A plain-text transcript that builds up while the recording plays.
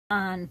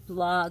On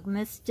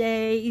Vlogmas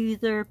Day,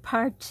 either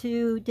part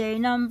 2, day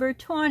number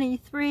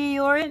 23,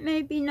 or it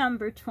may be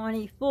number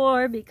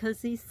 24, because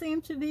these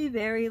seem to be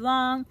very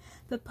long.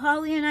 But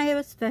Polly and I have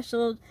a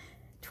special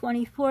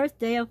 24th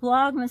day of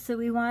Vlogmas that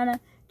we want to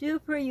do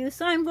for you.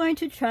 So I'm going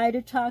to try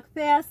to talk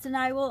fast, and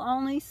I will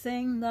only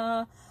sing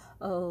the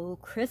 "Oh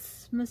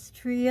Christmas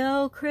tree,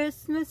 oh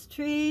Christmas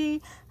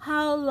tree,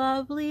 how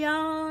lovely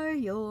are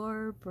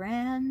your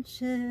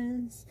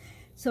branches."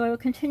 So I will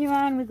continue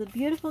on with the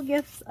beautiful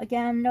gifts.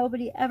 Again,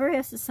 nobody ever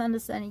has to send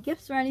us any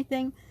gifts or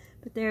anything,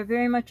 but they are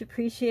very much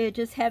appreciated.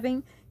 Just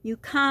having you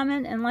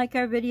comment and like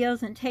our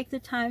videos and take the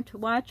time to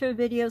watch our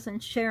videos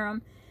and share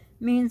them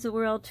means the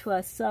world to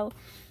us. So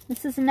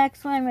this is the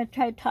next one. I'm going to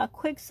try to talk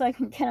quick so I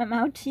can get them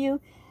out to you.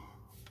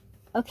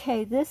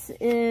 Okay, this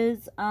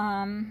is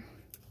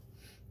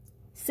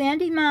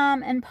Sandy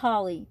Mom and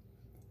Polly.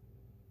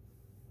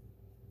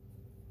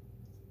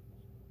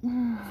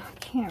 I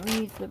can't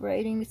read the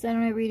writing because I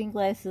don't have reading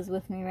glasses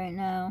with me right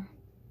now.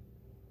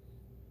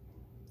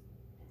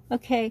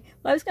 Okay,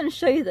 well, I was going to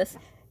show you this.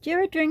 Do you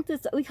ever drink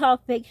this? We call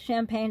it fake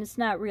champagne. It's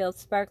not real.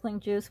 It's sparkling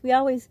juice.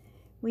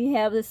 We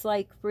have this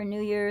like for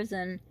New Year's,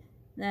 and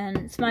then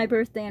it's my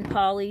birthday and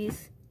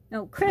Polly's.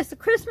 No,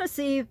 Christmas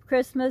Eve,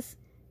 Christmas,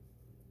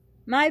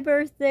 my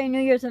birthday, New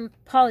Year's, and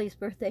Polly's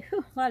birthday.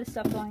 Whew, a lot of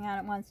stuff going on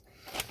at once.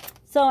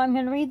 So I'm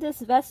going to read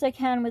this as best I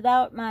can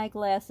without my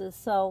glasses.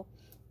 So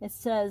it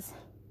says,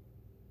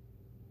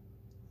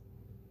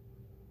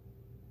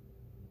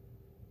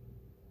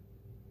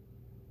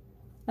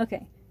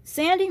 okay,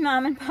 Sandy,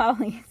 Mom, and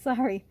Polly,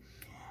 sorry.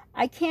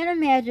 I can't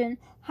imagine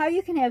how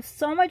you can have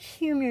so much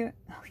humor,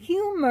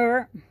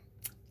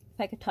 if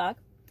I could talk,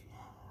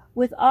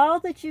 with all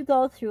that you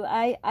go through.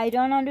 I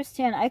don't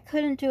understand. I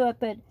couldn't do it,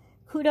 but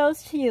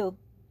kudos to you.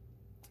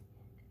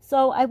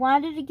 So I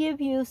wanted to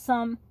give you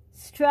some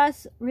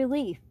stress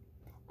relief.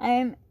 I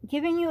am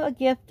giving you a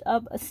gift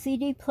of a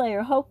CD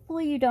player.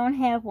 Hopefully you don't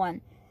have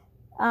one.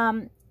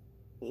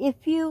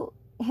 If you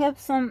have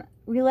some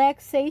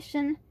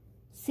relaxation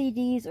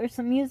CDs or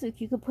some music,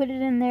 you could put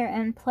it in there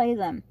and play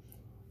them.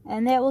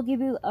 And that will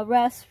give you a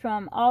rest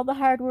from all the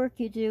hard work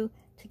you do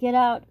to get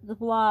out the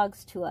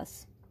vlogs to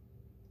us.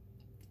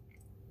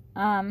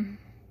 I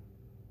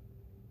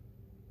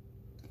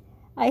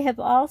have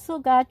also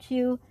got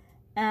you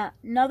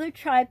another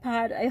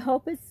tripod. I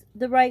hope it's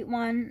the right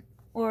one,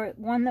 or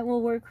one that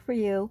will work for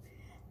you.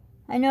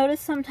 I notice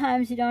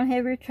sometimes you don't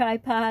have your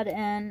tripod,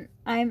 and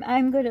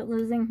I'm good at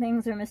losing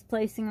things or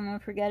misplacing them or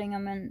forgetting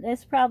them, and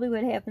that's probably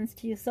what happens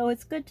to you. So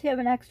it's good to have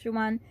an extra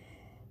one.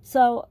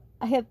 So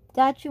I have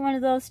got you one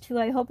of those too.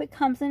 I hope it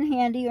comes in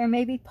handy, or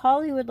maybe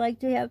Polly would like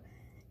to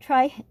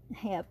try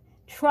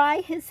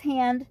his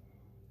hand.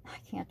 I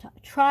can't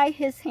talk. Try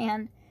his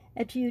hand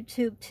at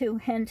YouTube too.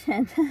 Hint,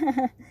 hint.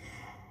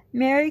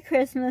 Merry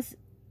Christmas,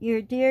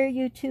 your dear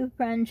YouTube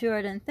friend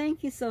Jordan.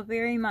 Thank you so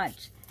very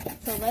much.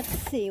 So let's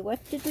see,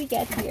 what did we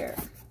get here?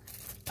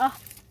 Oh,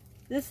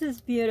 this is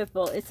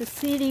beautiful. It's a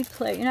CD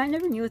player. You know, I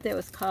never knew what that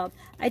was called.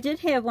 I did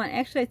have one.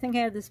 Actually, I think I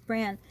have this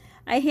brand.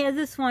 I had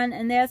this one,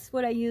 and that's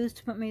what I used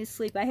to put me to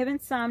sleep. I have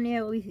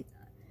insomnia.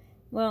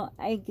 Well,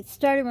 I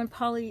started when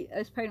I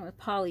was pregnant with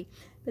Polly.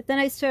 But then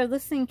I started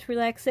listening to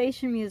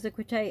relaxation music,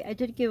 which I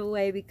did give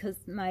away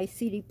because my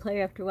CD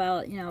player, after a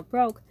while, you know,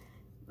 broke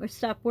or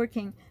stopped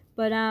working.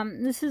 But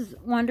this is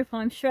wonderful.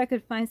 I'm sure I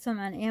could find some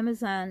on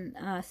Amazon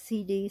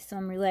CD,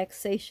 some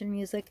relaxation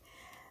music.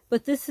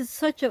 But this is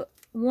such a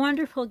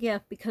wonderful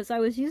gift because I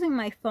was using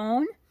my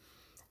phone.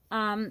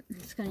 I'm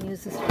just going to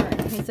use this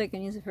in case I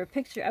can use it for a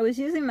picture. I was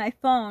using my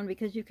phone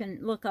because you can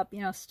look up,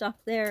 you know, stuff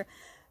there.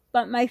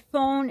 But my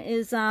phone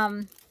is,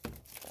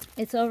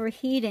 it's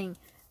overheating.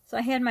 So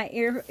I had my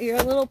ear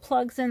little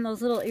plugs in,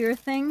 those little ear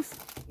things,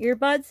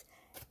 earbuds.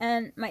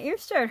 And my ear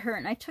started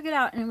hurting. I took it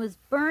out and it was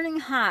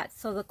burning hot.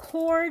 So the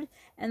cord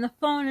and the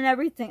phone and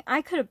everything,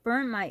 I could have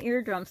burned my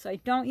eardrum. So I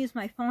don't use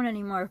my phone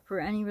anymore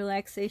for any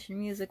relaxation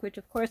music, which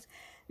of course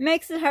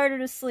makes it harder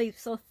to sleep.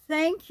 So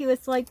thank you.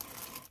 It's like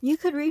you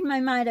could read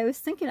my mind. I was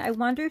thinking, I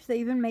wonder if they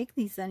even make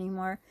these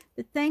anymore.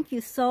 But thank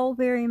you so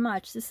very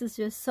much. This is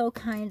just so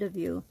kind of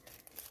you.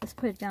 Let's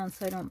put it down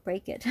so I don't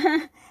break it.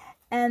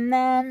 And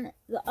then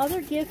the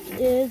other gift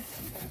is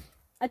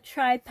a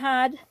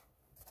tripod.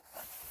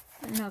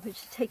 I don't know if I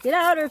should take it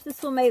out or if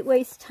this will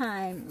waste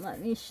time. Let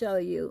me show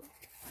you.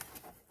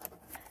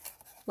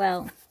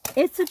 Well,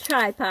 it's a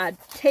tripod.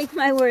 Take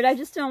my word. I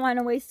just don't want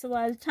to waste a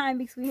lot of time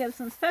because we have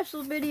some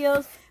special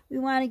videos we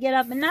want to get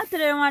up. And not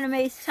that I don't want to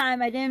waste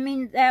time. I didn't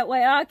mean it that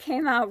way. Oh, it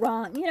came out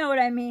wrong. You know what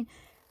I mean.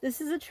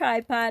 This is a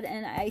tripod,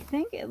 and I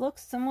think it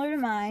looks similar to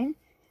mine.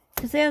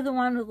 Because they have the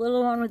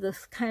little one with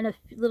this kind of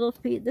little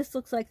feet. This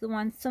looks like the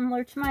one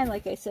similar to mine,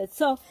 like I said.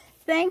 So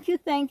thank you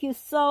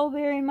so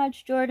very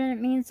much, Jordan. It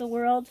means the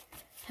world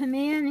to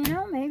me. And, you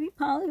know, maybe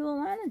Polly will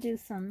want to do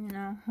some, you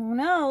know. Who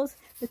knows?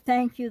 But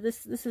thank you.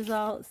 This is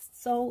all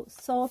so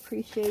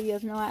appreciated. You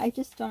have I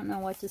just don't know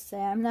what to say.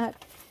 I'm not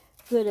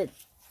good at,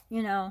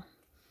 you know,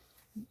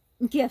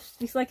 gifts.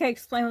 Just like I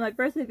explained with my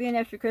birthday being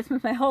after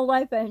Christmas, my whole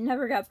life I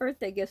never got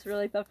birthday gifts,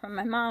 really, but from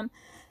my mom.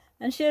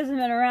 And she hasn't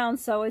been around,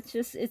 so it's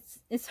just,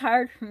 it's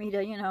hard for me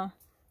to, you know,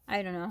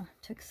 I don't know,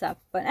 to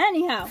accept. But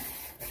anyhow,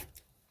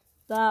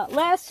 the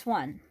last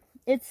one,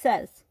 it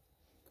says,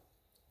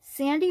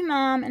 Sandy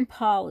Mom and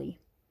Polly,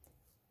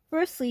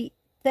 firstly,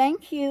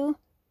 thank you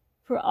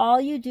for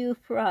all you do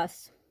for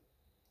us.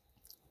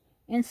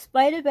 In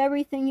spite of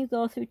everything you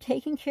go through,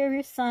 taking care of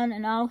your son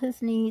and all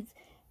his needs,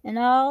 and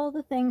all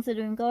the things that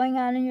have been going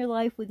on in your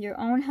life with your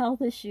own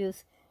health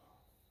issues,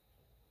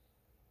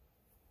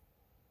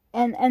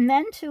 and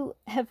then to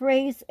have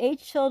raised 8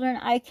 children,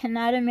 I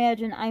cannot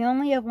imagine. I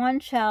only have 1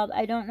 child.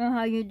 I don't know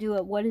how you do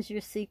it. What is your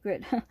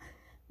secret?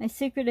 My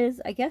secret is,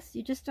 I guess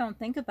you just don't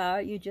think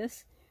about it. You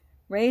just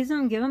raise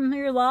them, give them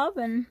your love,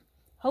 and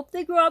hope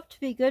they grow up to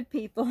be good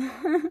people.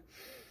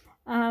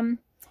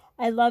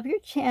 I love your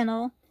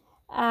channel.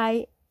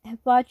 I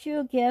have bought you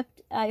a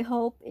gift. I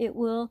hope it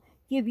will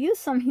give you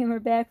some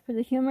humor back for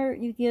the humor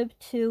you give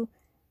to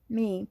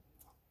me.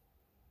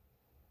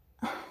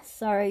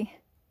 Sorry.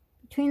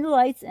 Between the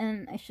lights,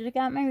 and I should have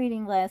got my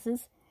reading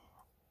glasses.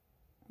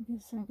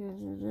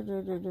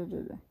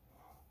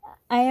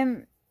 I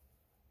am...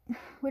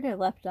 Where did I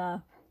left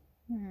off?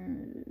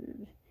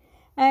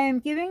 I am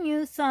giving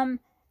you some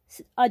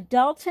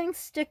adulting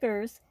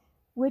stickers,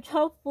 which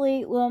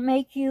hopefully will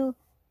make you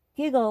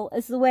giggle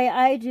as the way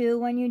I do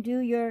when you do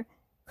your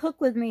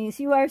cook with me's.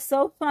 You are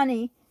so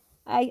funny.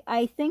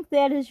 I think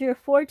that is your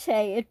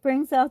forte. It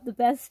brings out the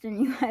best in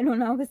you. I don't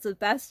know if it's the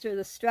best or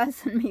the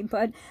stress in me,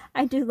 but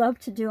I do love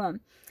to do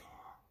them.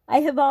 I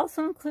have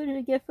also included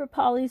a gift for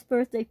Polly's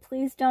birthday.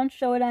 Please don't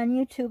show it on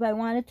YouTube. I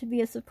want it to be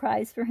a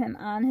surprise for him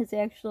on his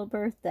actual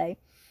birthday.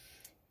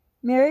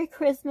 Merry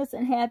Christmas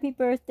and happy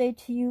birthday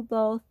to you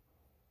both.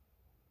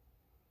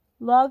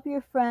 Love,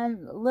 your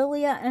friend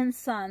Lilia and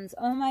Sons.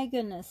 Oh my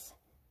goodness.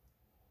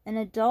 An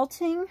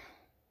adulting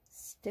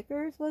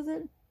stickers, was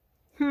it?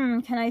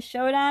 Can I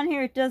show it on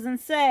here? It doesn't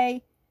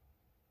say.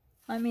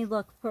 Let me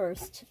look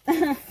first.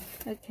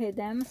 Okay,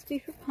 that must be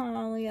for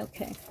Polly.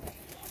 Okay.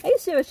 I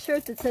used to have a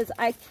shirt that says,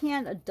 I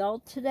can't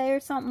adult today, or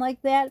something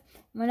like that.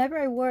 Whenever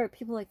I wore it,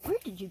 people were like, where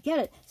did you get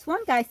it? So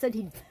one guy said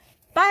he'd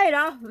buy it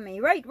off of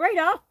me. Right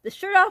off, the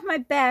shirt off my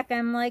back.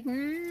 I'm like,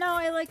 no,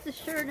 I like the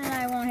shirt and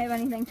I won't have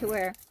anything to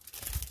wear.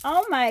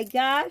 Oh my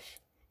gosh.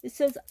 It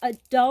says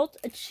adult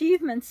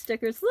achievement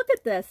stickers. Look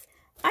at this.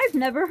 I've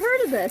never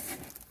heard of this.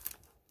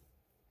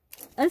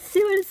 Let's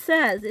see what it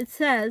says. It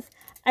says,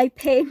 I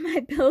paid my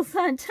bills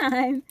on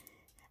time.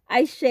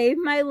 I shaved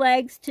my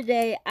legs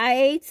today. I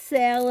ate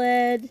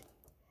salad.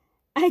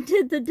 I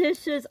did the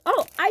dishes.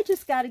 Oh, I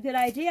just got a good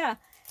idea.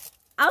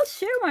 I'll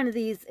share one of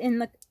these in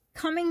the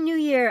coming new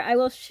year. I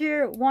will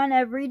share one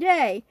every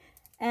day.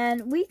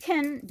 And we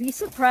can be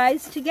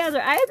surprised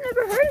together. I have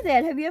never heard of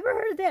that. Have you ever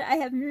heard of that? I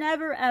have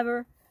never,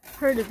 ever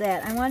heard of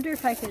that. I wonder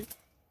if I could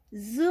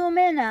zoom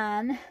in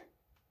on.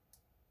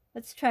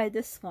 Let's try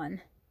this one.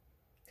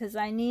 Because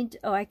I need,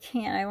 oh, I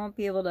can't. I won't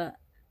be able to,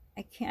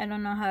 I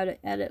don't know how to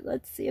edit.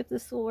 Let's see if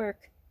this will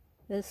work.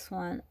 This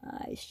one,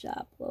 I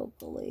shop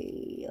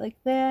locally. Like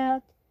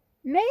that.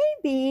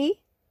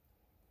 Maybe.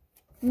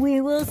 We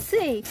will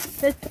see.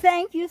 But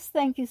thank you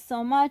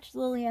so much,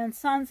 Lilia and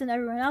Sons and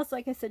everyone else.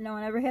 Like I said, no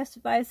one ever has to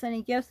buy us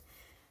any gifts.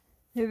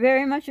 They're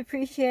very much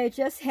appreciated.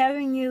 Just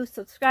having you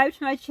subscribe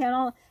to my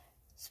channel,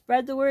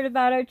 spread the word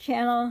about our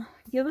channel,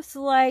 give us a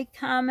like,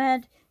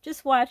 comment.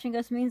 Just watching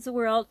us means the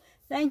world.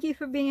 Thank you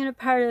for being a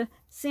part of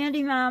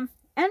Sandy Mom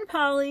and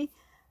Polly,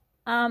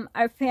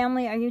 our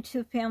family, our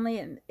YouTube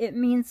family. It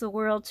means the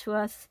world to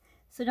us.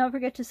 So don't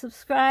forget to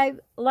subscribe,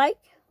 like,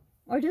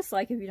 or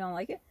dislike if you don't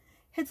like it.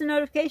 Hit the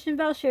notification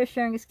bell.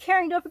 Sharing is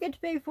caring. Don't forget to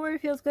pay for it.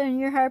 It feels good in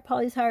your heart,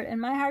 Polly's heart,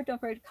 and my heart. Don't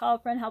forget to call a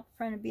friend, help a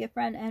friend, and be a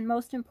friend. And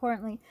most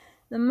importantly,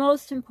 the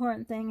most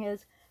important thing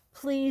is,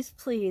 please,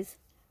 please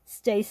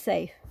stay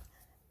safe.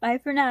 Bye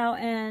for now,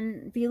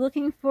 and be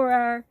looking for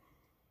our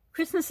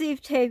Christmas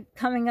Eve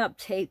coming up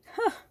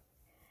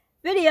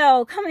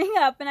video coming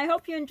up. And I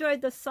hope you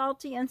enjoyed the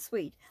salty and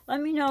sweet. Let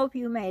me know if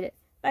you made it.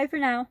 Bye for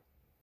now.